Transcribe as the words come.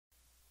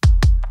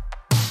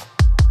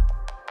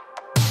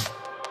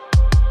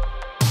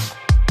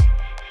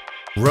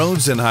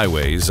Roads and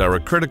highways are a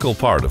critical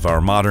part of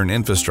our modern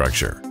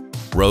infrastructure.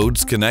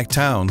 Roads connect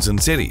towns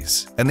and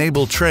cities,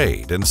 enable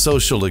trade and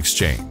social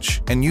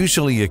exchange, and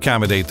usually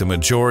accommodate the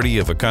majority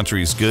of a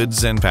country's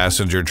goods and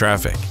passenger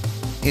traffic.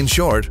 In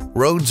short,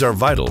 roads are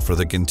vital for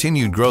the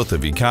continued growth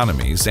of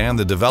economies and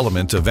the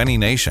development of any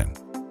nation.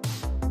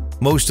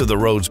 Most of the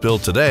roads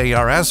built today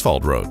are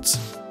asphalt roads.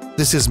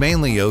 This is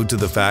mainly owed to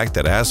the fact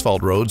that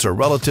asphalt roads are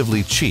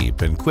relatively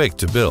cheap and quick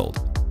to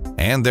build,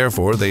 and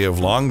therefore they have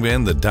long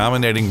been the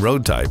dominating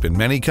road type in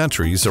many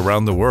countries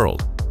around the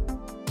world.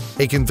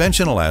 A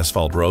conventional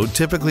asphalt road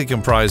typically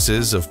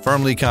comprises of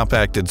firmly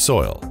compacted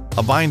soil,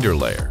 a binder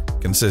layer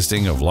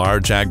consisting of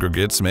large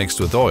aggregates mixed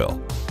with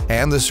oil,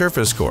 and the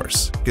surface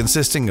course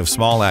consisting of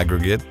small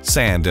aggregate,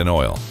 sand, and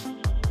oil.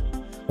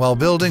 While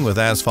building with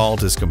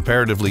asphalt is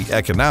comparatively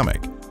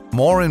economic,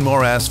 more and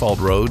more asphalt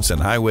roads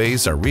and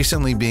highways are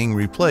recently being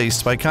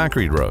replaced by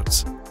concrete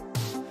roads.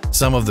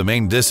 Some of the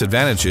main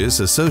disadvantages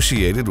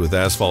associated with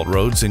asphalt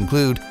roads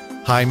include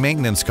high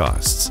maintenance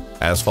costs.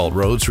 Asphalt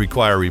roads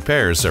require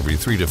repairs every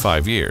 3 to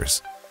 5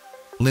 years.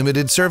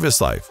 Limited service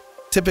life,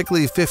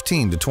 typically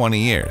 15 to 20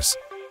 years.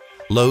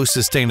 Low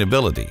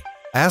sustainability.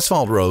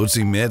 Asphalt roads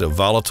emit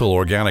volatile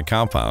organic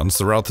compounds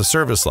throughout the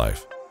service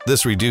life.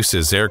 This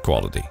reduces air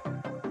quality.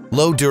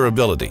 Low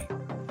durability.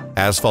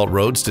 Asphalt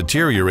roads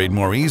deteriorate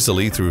more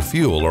easily through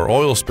fuel or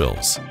oil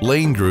spills,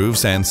 lane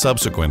grooves, and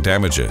subsequent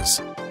damages.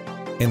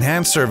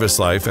 Enhanced service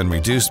life and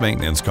reduced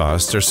maintenance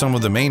costs are some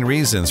of the main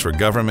reasons for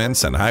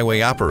governments and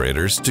highway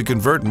operators to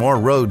convert more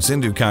roads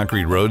into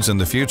concrete roads in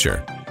the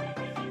future.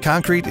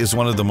 Concrete is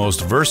one of the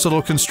most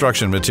versatile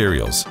construction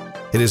materials.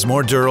 It is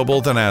more durable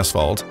than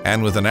asphalt,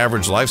 and with an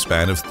average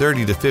lifespan of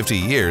 30 to 50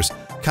 years,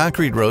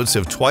 concrete roads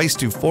have twice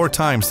to 4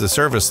 times the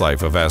service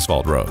life of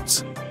asphalt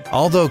roads.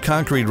 Although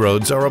concrete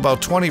roads are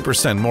about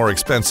 20% more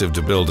expensive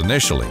to build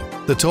initially,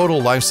 the total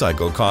life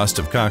cycle cost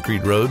of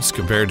concrete roads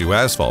compared to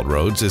asphalt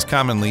roads is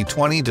commonly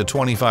 20 to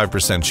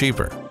 25%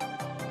 cheaper.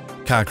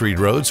 Concrete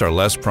roads are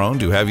less prone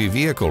to heavy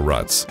vehicle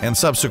ruts and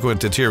subsequent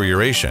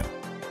deterioration.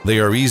 They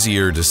are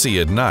easier to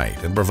see at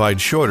night and provide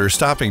shorter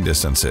stopping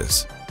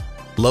distances.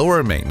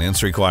 Lower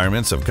maintenance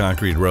requirements of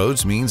concrete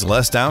roads means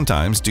less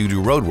downtimes due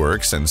to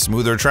roadworks and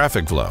smoother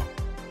traffic flow.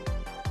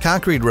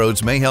 Concrete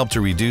roads may help to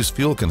reduce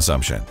fuel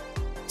consumption.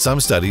 Some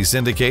studies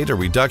indicate a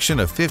reduction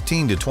of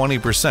 15 to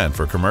 20%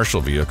 for commercial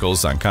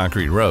vehicles on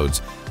concrete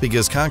roads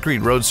because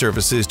concrete road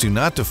surfaces do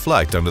not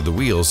deflect under the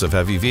wheels of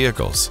heavy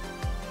vehicles.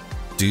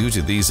 Due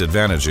to these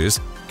advantages,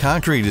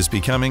 concrete is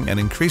becoming an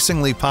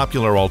increasingly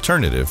popular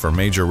alternative for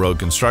major road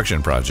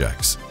construction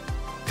projects.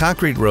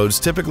 Concrete roads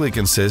typically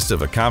consist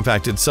of a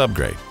compacted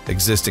subgrade,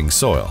 existing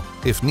soil,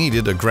 if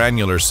needed a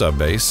granular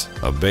subbase,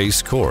 a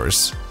base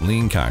course,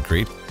 lean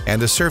concrete,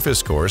 and a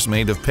surface course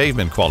made of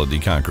pavement-quality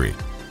concrete.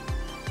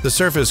 The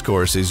surface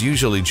course is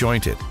usually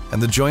jointed, and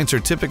the joints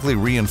are typically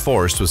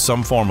reinforced with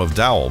some form of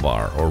dowel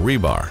bar or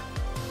rebar.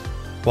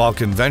 While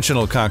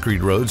conventional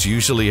concrete roads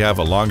usually have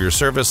a longer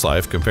service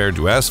life compared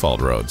to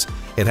asphalt roads,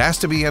 it has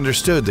to be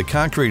understood that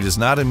concrete is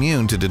not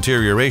immune to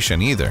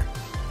deterioration either.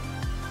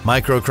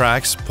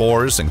 Microcracks,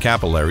 pores, and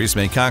capillaries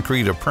make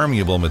concrete a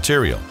permeable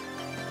material.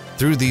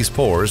 Through these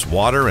pores,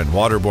 water and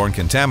waterborne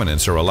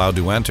contaminants are allowed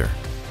to enter.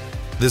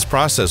 This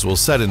process will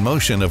set in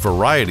motion a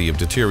variety of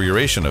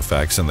deterioration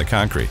effects in the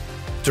concrete,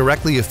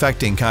 directly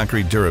affecting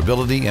concrete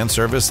durability and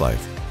service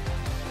life.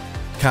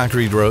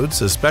 Concrete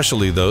roads,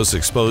 especially those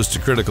exposed to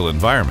critical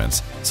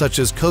environments, such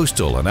as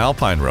coastal and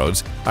alpine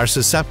roads, are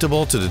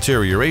susceptible to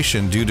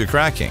deterioration due to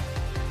cracking.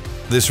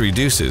 This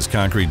reduces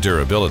concrete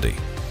durability.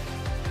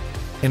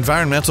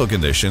 Environmental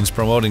conditions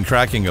promoting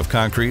cracking of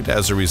concrete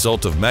as a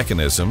result of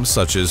mechanisms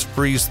such as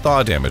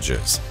freeze-thaw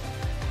damages.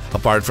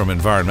 Apart from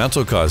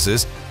environmental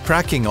causes,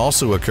 cracking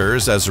also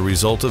occurs as a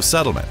result of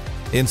settlement,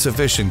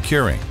 insufficient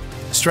curing,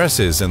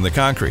 stresses in the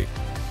concrete,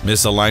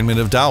 misalignment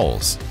of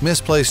dowels,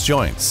 misplaced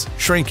joints,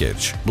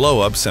 shrinkage,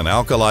 blow-ups, and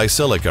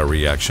alkali-silica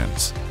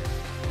reactions.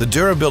 The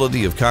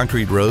durability of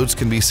concrete roads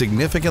can be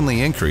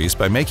significantly increased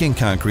by making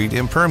concrete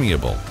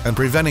impermeable and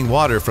preventing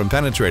water from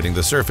penetrating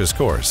the surface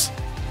course.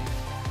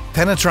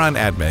 PENETRON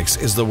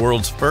ADMIX is the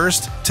world's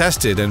first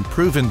tested and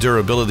proven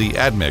durability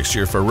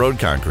admixture for road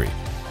concrete.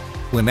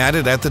 When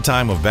added at the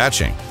time of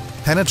batching,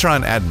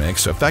 PENETRON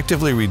ADMIX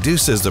effectively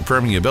reduces the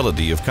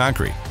permeability of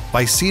concrete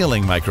by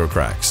sealing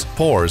microcracks,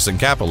 pores, and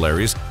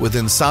capillaries with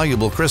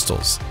insoluble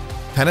crystals.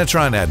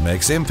 PENETRON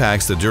ADMIX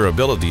impacts the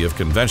durability of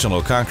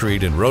conventional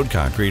concrete and road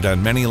concrete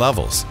on many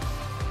levels.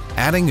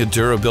 Adding a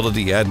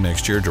durability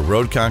admixture to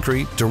road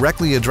concrete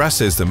directly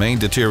addresses the main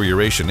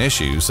deterioration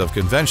issues of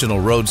conventional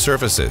road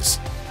surfaces.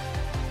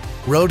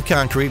 Road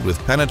concrete with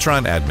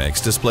PENETRON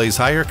ADMIX displays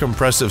higher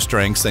compressive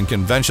strengths than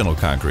conventional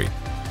concrete,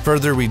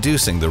 further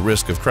reducing the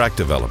risk of crack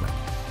development.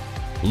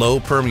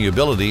 Low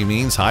permeability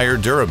means higher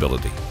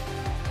durability.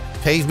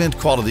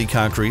 Pavement-quality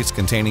concretes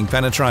containing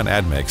PENETRON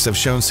ADMIX have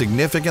shown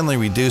significantly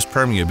reduced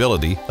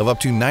permeability of up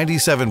to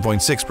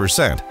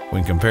 97.6%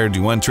 when compared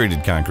to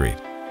untreated concrete.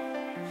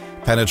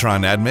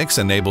 PENETRON ADMIX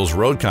enables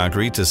road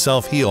concrete to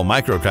self-heal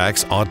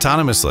microcracks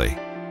autonomously.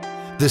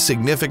 This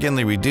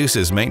significantly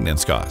reduces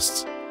maintenance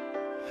costs.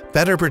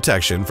 Better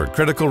protection for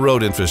critical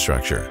road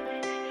infrastructure.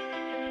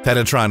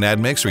 PENETRON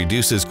ADMIX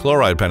reduces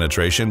chloride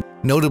penetration,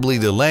 notably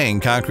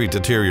delaying concrete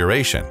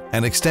deterioration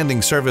and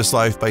extending service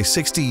life by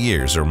 60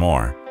 years or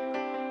more.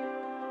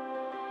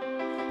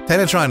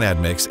 PENETRON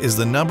ADMIX is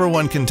the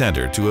 #1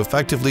 contender to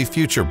effectively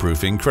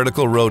future-proofing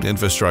critical road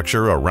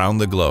infrastructure around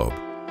the globe.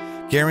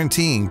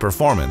 Guaranteeing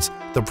performance,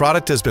 the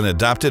product has been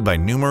adopted by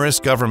numerous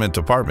government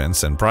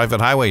departments and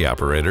private highway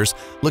operators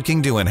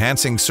looking to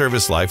enhancing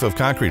service life of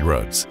concrete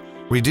roads,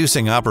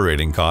 reducing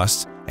operating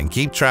costs, and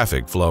keep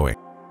traffic flowing.